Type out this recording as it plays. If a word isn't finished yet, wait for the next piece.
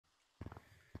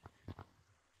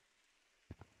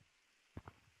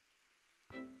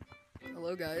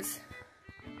Hello guys,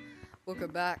 welcome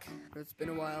back. It's been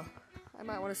a while. I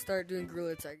might want to start doing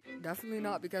gorilla tag. Definitely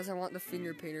not because I want the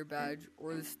finger painter badge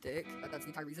or the stick. That's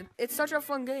the entire reason. It's such a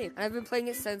fun game, and I've been playing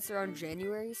it since around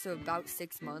January, so about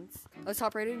 6 months. Let's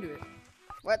hop right into it.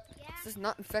 What? This is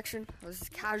not infection. Oh, this is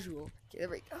casual. Okay, there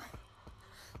we go.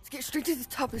 Let's get straight to the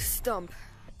top of the stump.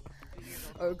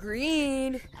 Oh,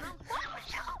 green.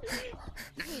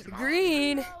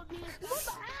 Green.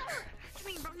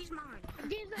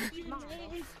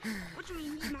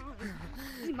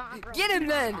 Get him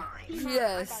then.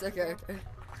 Yes. Okay.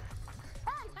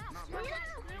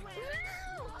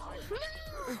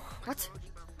 What?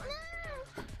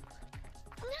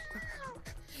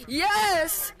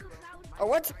 Yes. Oh,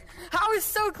 what? How is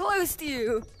so close to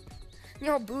you?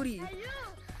 You're all booty. Hey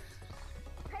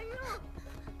you!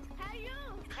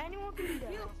 Anyone can do that.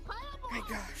 Oh my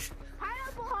gosh.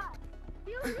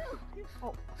 You!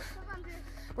 Oh.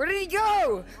 Where did he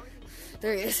go?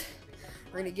 There he is.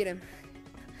 We're gonna get him.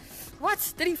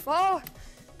 What? Did he fall?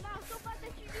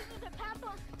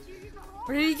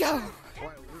 Where did he go?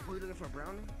 What, we're looking for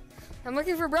Brown? I'm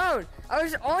looking for Brown. I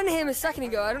was on him a second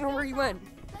ago. I don't know where he went.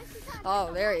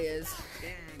 Oh, there he is.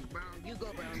 Dang, Brown, you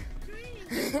go, Brown.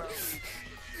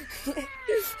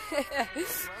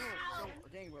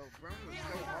 Dang, bro, Brown was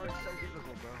so hard, so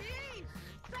difficult, bro.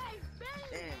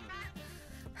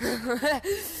 Dang.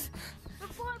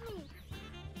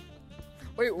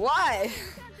 Wait, why?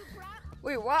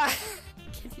 Wait, why?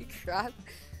 Can you crap?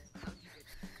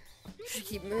 Should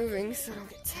keep moving so I don't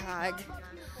get tagged.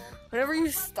 Whenever you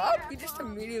stop, you just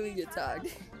immediately get tagged.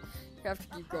 You have to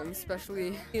keep going,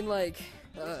 especially in like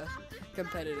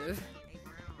competitive.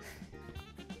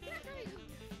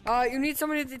 You need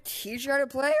somebody to teach you how to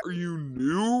play? Are you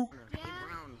new? Yeah.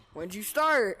 When'd you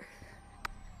start?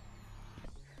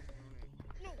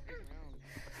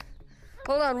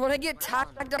 Hold on, when I get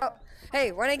tagged up.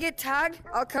 Hey, when I get tagged,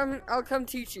 I'll come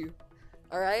teach you.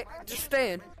 Alright? Just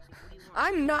staying.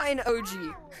 I'm not an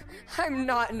OG. I'm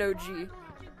not an OG.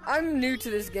 I'm new to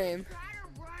this game.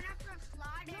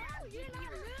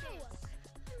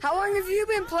 How long have you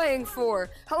been playing for?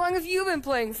 How long have you been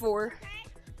playing for?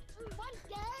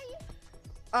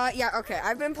 Yeah, okay.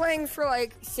 I've been playing for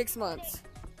like 6 months.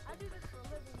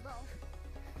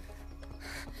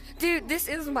 Dude, this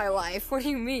is my life. What do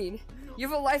you mean? You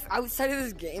have a life outside of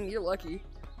this game? You're lucky.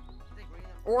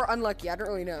 Or unlucky, I don't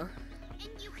really know.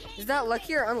 Is that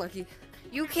lucky or unlucky?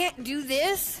 You can't do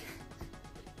this?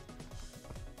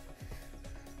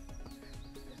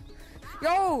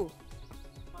 Yo!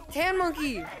 Tan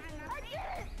Monkey!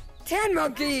 Tan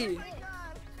Monkey!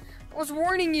 I was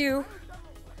warning you.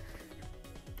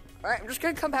 Alright, I'm just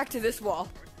gonna come back to this wall.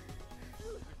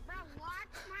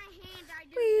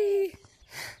 Whee!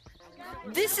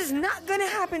 This is not gonna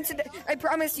happen today. I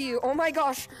promise you. Oh my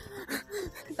gosh.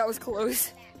 That was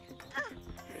close.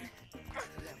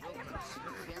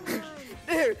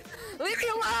 Dude, leave me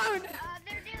alone!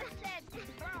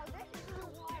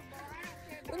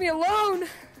 Leave me alone!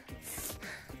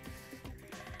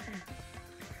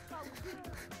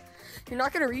 You're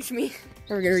not gonna reach me.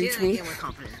 Never gonna reach me.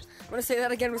 I'm gonna say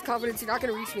that again with confidence. You're not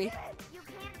gonna reach me.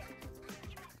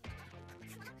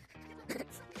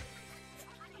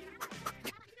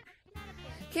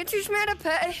 Can't teach me how to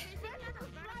pay.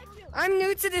 I'm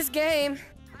new to this game.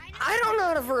 I don't know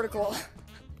how to vertical.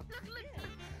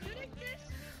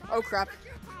 Oh crap.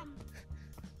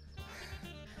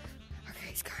 Okay,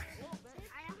 he's gone.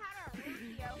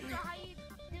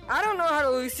 I don't know how to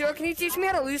Lucio. Can you teach me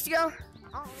how to Lucio?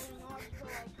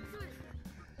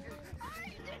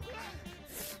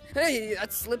 Hey,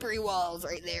 that's slippery walls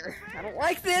right there. I don't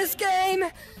like this game.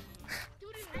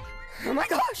 Oh my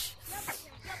gosh.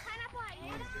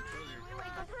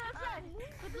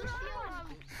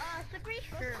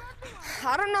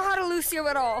 I don't know how to Lucio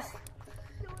at all.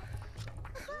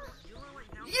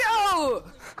 Yo!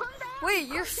 Wait,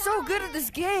 you're so good at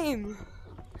this game.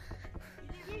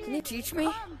 Can you teach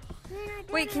me?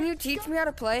 Wait, can you teach me how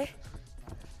to play?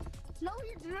 No,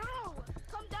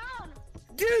 come down.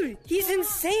 Dude, he's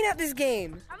insane at this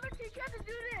game. I'm gonna teach you how to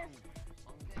do this.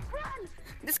 Run.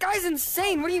 This guy's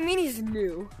insane. What do you mean he's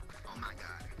new? Oh my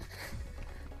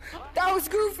god. That was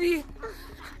goofy.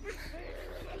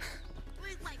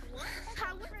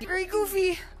 Very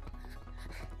goofy.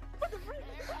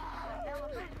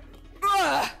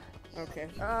 Okay.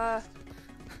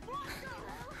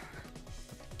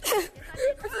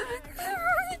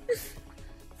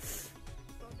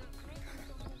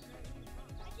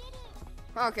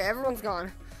 Okay, everyone's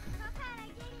gone.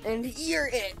 And you're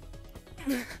it.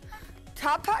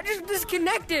 Top Pot just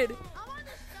disconnected.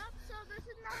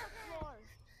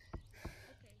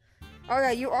 Oh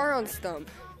yeah, you are on stump.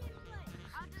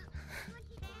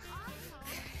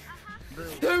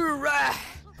 Hoorah!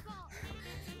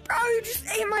 Bro, you just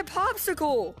ate my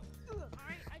popsicle.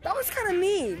 That was kind of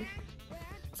mean.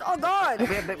 It's all gone.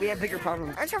 We have bigger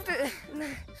problems. I just have to.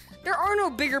 There are no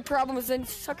bigger problems than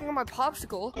sucking on my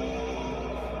popsicle. I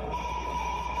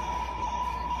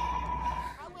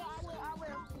will.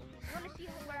 Want to see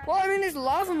where Well, I mean, there's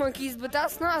lava monkeys, but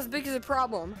that's not as big as a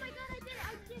problem. Oh my god,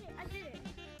 I did it.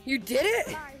 You did it?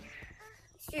 Guys.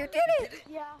 You did it?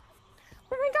 Yeah.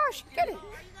 Oh my gosh, you did it.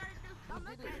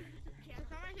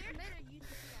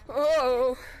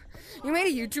 Oh, you made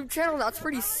a YouTube channel? That's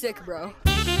pretty sick, bro.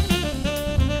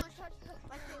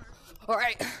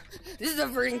 Alright, this is a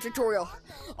verting tutorial.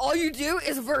 All you do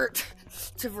is vert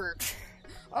to vert.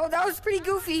 Oh, that was pretty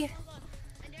goofy.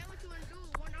 And then what you want to do?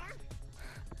 One arm?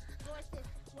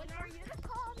 One arm, you just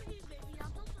call me, baby.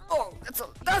 Oh,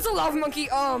 that's a lava monkey.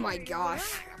 Oh my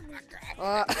gosh.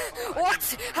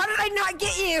 What? How did I not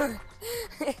get you?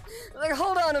 Like,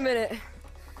 hold on a minute.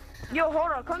 Yo,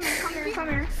 hold on. Come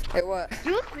here. Hey, what?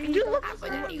 You look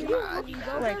like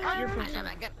you're from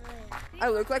somewhere. I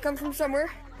look like I'm from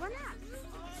somewhere?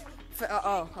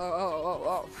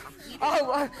 Oh,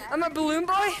 I'm a balloon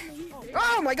boy?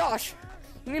 Oh my gosh.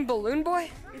 You mean balloon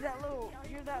boy? You're that little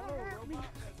Roby.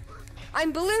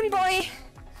 I'm balloon boy.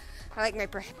 I like my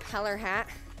propeller hat.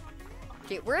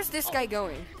 Okay, where's this guy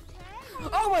going?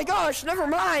 Oh my gosh, never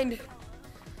mind.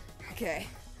 Okay.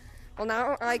 Well,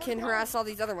 now I can harass all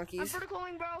these other I'm monkeys.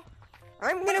 verticaling, bro.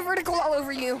 I'm gonna vertical all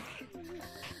over you.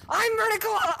 I'm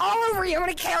vertical all over you. I'm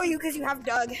gonna kill you because you have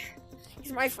Doug.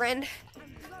 He's my friend.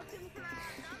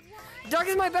 Doug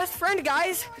is my best friend,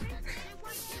 guys.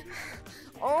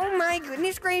 Oh my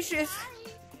goodness gracious.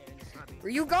 Where are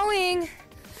you going?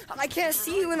 I can't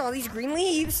see you in all these green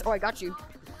leaves. Oh, I got you.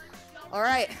 All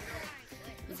right.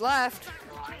 He's left.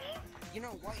 You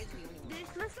know what is the only one?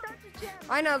 Let's start the channel.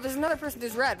 I know, there's another person.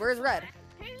 There's Red. Where's Red?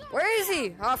 Where is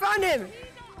he? Oh, I found him.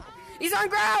 He's on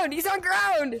ground. He's on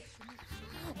ground.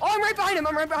 Oh, I'm right behind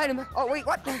him. Oh, wait,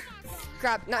 what?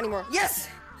 Crap, not anymore. Yes.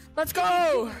 Let's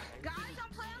go.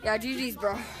 Yeah, GG's,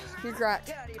 bro. You're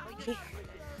cracked.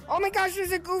 Oh my gosh,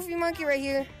 there's a goofy monkey right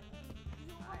here.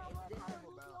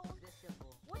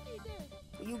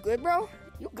 You good, bro?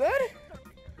 You good?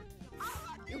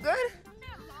 You good?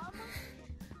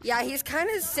 Yeah, he's kind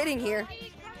of sitting here.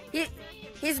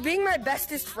 He's being my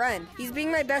bestest friend.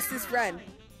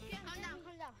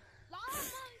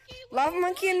 Lava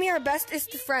Monkey and me are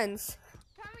bestest of friends.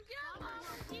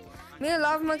 Me and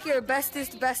Lava Monkey are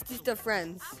bestest of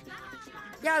friends.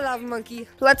 Yeah, Lava Monkey.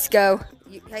 Let's go.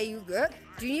 Hey, you good?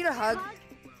 Do you need a hug?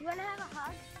 You wanna have a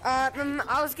hug?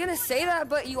 I was gonna say that,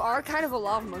 but you are kind of a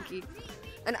Lava Monkey.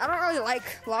 And I don't really like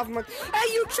Lava Monkey.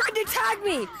 Hey, you tried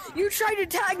to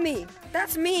tag me!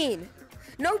 That's mean!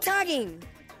 No tagging!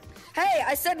 Hey,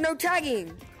 I said no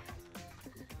tagging!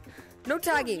 No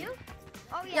tagging.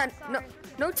 Oh Yeah, sorry.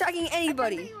 no tagging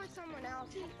anybody. You were someone else.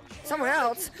 Someone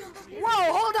else?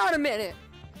 Whoa, hold on a minute!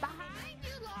 Behind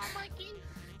you, Lava Monkey.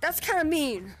 That's kind of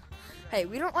mean. Hey,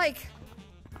 we don't like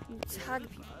tag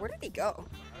people. Where did he go?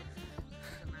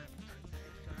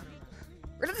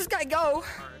 Where did this guy go?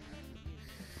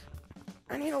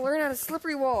 I need to learn how to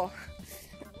slippery wall.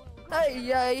 Hey,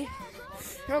 yay.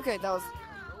 Okay, that was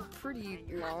pretty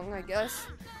long, I guess.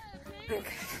 Okay.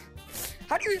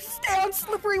 How do you stay on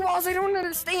slippery walls? I don't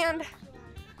understand.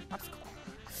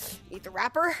 Popsicle. Eat the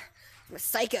wrapper. I'm a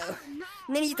psycho.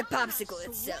 And then eat the popsicle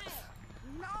itself.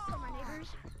 No, my neighbors.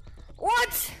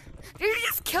 What? Did you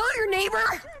just kill your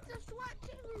neighbor? That's a SWAT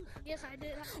team. Yes, I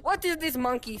did. What is this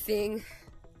monkey thing?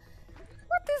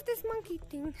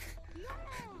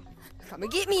 Come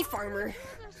and get me, Farmer.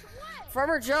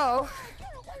 Farmer Joe.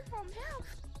 Get away from him.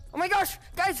 Oh my gosh,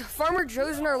 guys, Farmer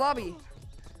Joe's in our lobby.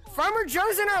 Farmer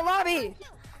Joe's in our lobby.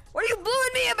 What are you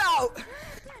booing me about?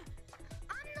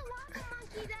 I'm the lava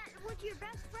monkey that was your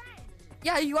best friend.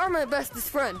 Yeah, you are my bestest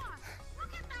friend.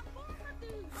 Look at that phone.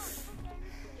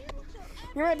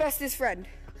 You're my bestest friend.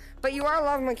 But you are a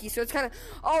lava monkey, so it's kind of...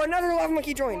 Oh, another lava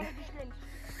monkey joined.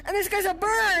 And this guy's a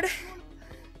bird.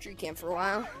 Tree camp for a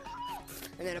while.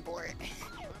 And then abort it.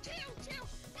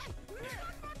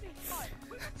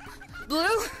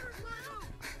 Blue?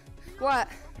 What?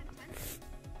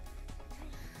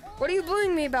 What are you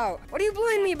bluing me about?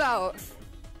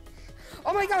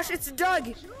 Oh my gosh, it's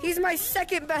Doug. He's my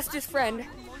second bestest friend.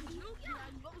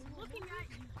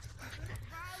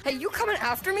 Hey, you coming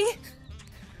after me?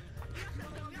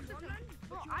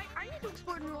 I need to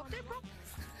explore new update, bro.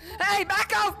 Hey,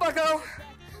 back off, bucko.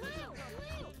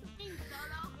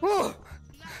 Whoa.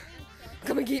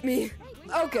 Come and get me.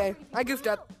 Okay, I goofed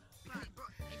up.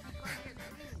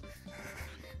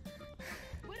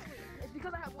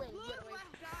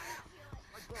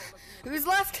 Who's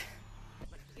left?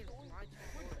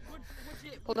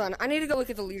 Hold on, I need to go look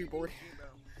at the leaderboard.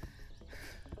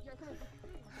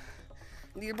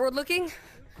 Leaderboard looking?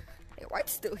 Hey,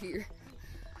 White's still here.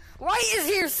 White is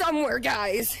here somewhere,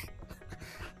 guys.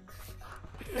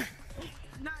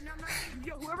 No.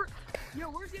 Yo,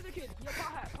 where's the other kid? Yo,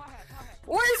 paw hat.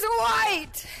 Where's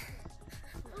White?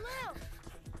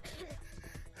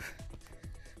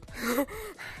 Oh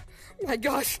my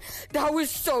gosh, that was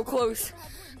so close.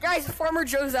 Guys, Farmer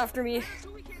Joe's after me.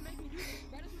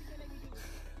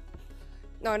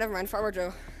 No, never mind. Farmer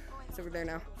Joe. It's over there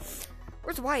now.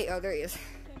 Where's White? Oh, there he is.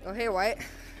 Oh, hey, White.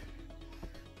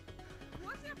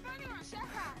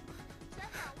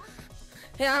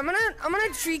 Yeah, I'm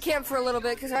gonna tree camp for a little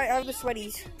bit because I have the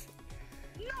sweaties.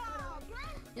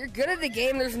 You're good at the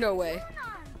game. There's no way.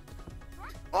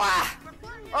 Ah!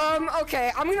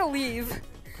 Okay, I'm gonna leave.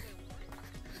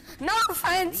 No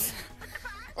offense.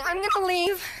 I'm gonna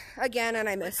leave again, and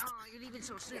I missed. Oh, you're leaving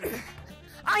so soon.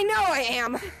 I know I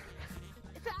am.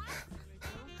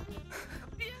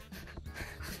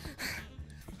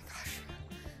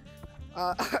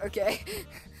 Okay.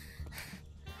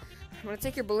 I'm gonna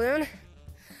take your balloon.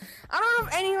 I don't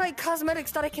have any like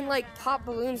cosmetics that I can like pop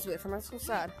balloons with. I'm so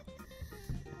sad.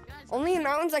 Only in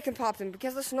mountains I can pop them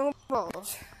because of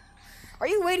snowballs. Are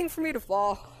you waiting for me to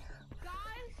fall?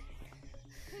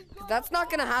 That's not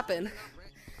gonna happen.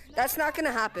 That's not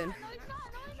gonna happen.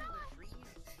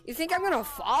 You think I'm gonna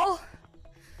fall?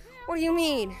 What do you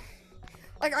mean?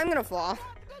 Like I'm gonna fall?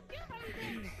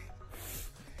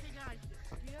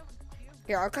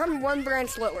 Here, I'll come one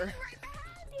branch lower.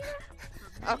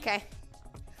 Okay.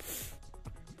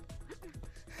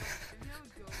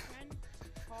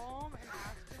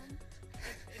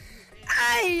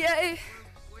 Ay.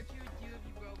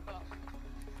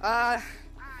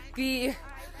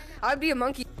 I'd be a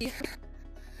monkey.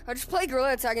 I'll just play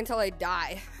gorilla tag until I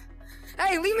die.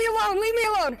 Hey, leave me alone! Leave me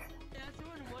alone!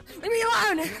 Leave me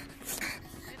alone!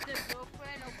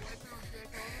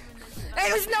 Hey,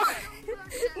 there's no...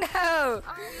 No!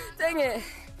 Dang it.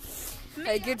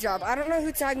 Hey, good job. I don't know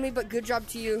who tagged me, but good job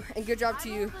to you. And good job to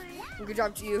you. And good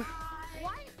job to you.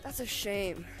 That's a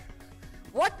shame.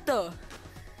 What the?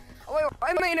 Oh, wait,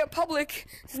 I made it public.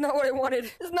 This is not what I wanted.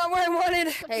 This is not what I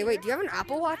wanted. Hey, wait, do you have an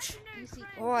Apple Watch?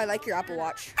 Oh, I like your Apple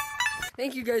Watch.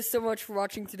 Thank you guys so much for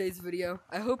watching today's video.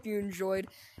 I hope you enjoyed,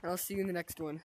 and I'll see you in the next one.